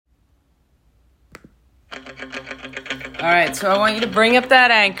All right, so I want you to bring up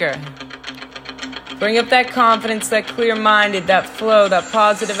that anchor. Bring up that confidence, that clear-minded, that flow, that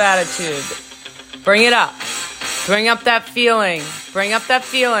positive attitude. Bring it up. Bring up that feeling. Bring up that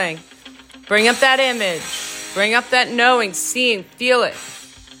feeling. Bring up that image. Bring up that knowing, seeing, feel it.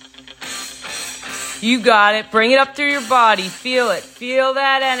 You got it. Bring it up through your body. Feel it. Feel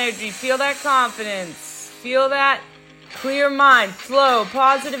that energy. Feel that confidence. Feel that clear mind, flow,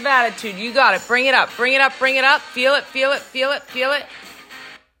 positive attitude. You got it. Bring it up. Bring it up. Bring it up. Feel it. Feel it. Feel it. Feel it.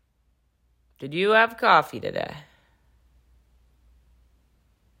 Did you have coffee today?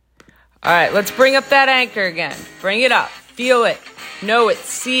 All right, let's bring up that anchor again. Bring it up. Feel it. Know it.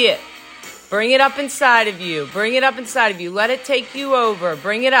 See it. Bring it up inside of you. Bring it up inside of you. Let it take you over.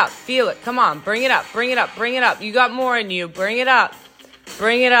 Bring it up. Feel it. Come on. Bring it up. Bring it up. Bring it up. You got more in you. Bring it up.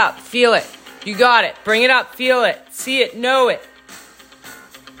 Bring it up. Feel it. You got it. Bring it up. Feel it. See it. Know it.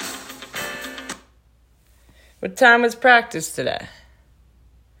 What time was practice today?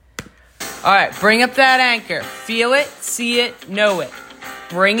 All right. Bring up that anchor. Feel it. See it. Know it.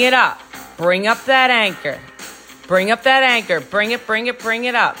 Bring it up. Bring up that anchor. Bring up that anchor. Bring it, bring it, bring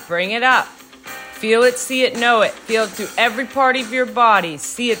it up. Bring it up. Feel it, see it, know it. Feel it through every part of your body.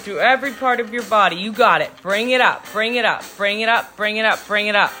 See it through every part of your body. You got it. Bring it up. Bring it up. Bring it up. Bring it up. Bring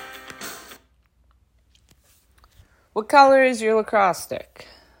it up. What color is your lacrosse stick?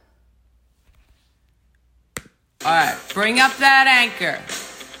 All right. Bring up that anchor.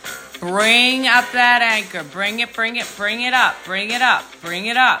 Bring up that anchor. Bring it, bring it, bring it up. Bring it up. Bring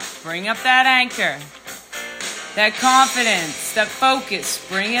it up. Bring up that anchor. That confidence, that focus,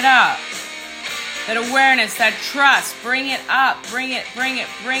 bring it up. That awareness, that trust, bring it up. Bring it, bring it,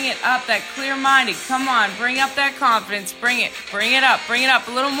 bring it up. That clear-minded, come on, bring up that confidence. Bring it up, bring it up.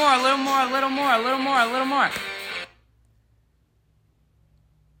 A little more, a little more, a little more, a little more, a little more.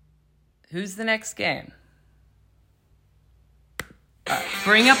 Who's the next game? All right,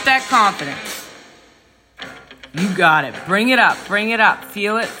 bring up that confidence. You got it. Bring it up, bring it up.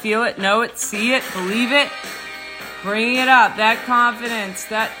 Feel it, know it, see it, believe it. Bring it up, that confidence,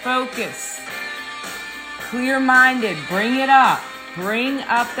 that focus. Clear-minded, bring it up. Bring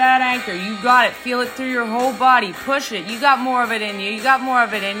up that anchor. You got it. Feel it through your whole body. Push it. You got more of it in you. You got more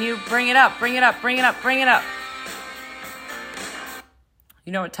of it in you. Bring it up, bring it up, bring it up, bring it up.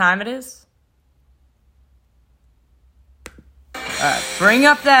 You know what time it is? All right, bring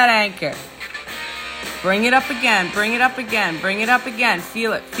up that anchor. Bring it up again, bring it up again, bring it up again.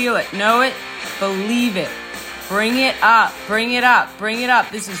 Feel it, know it, believe it. Bring it up, bring it up, bring it up.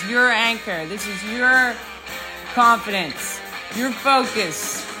 This is your anchor. This is your confidence, your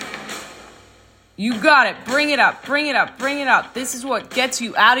focus. You got it. Bring it up, bring it up, bring it up. This is what gets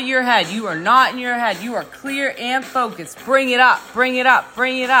you out of your head. You are not in your head. You are clear and focused. Bring it up, bring it up,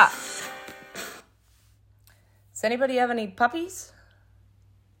 bring it up. Does anybody have any puppies?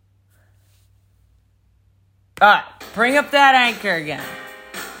 All right, bring up that anchor again.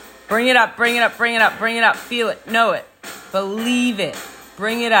 Bring it up, bring it up, bring it up, bring it up. Feel it, know it, believe it.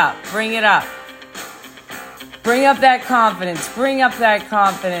 Bring it up, bring it up. Bring up that confidence, bring up that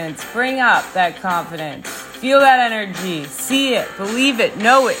confidence, bring up that confidence. Feel that energy, see it, believe it,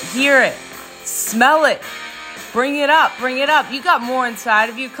 know it, hear it, smell it. Bring it up, bring it up. You got more inside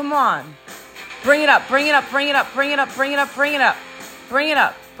of you, come on. Bring it up, bring it up, bring it up, bring it up, bring it up, bring it up. Bring it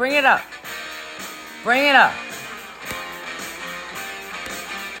up, bring it up. Bring it up.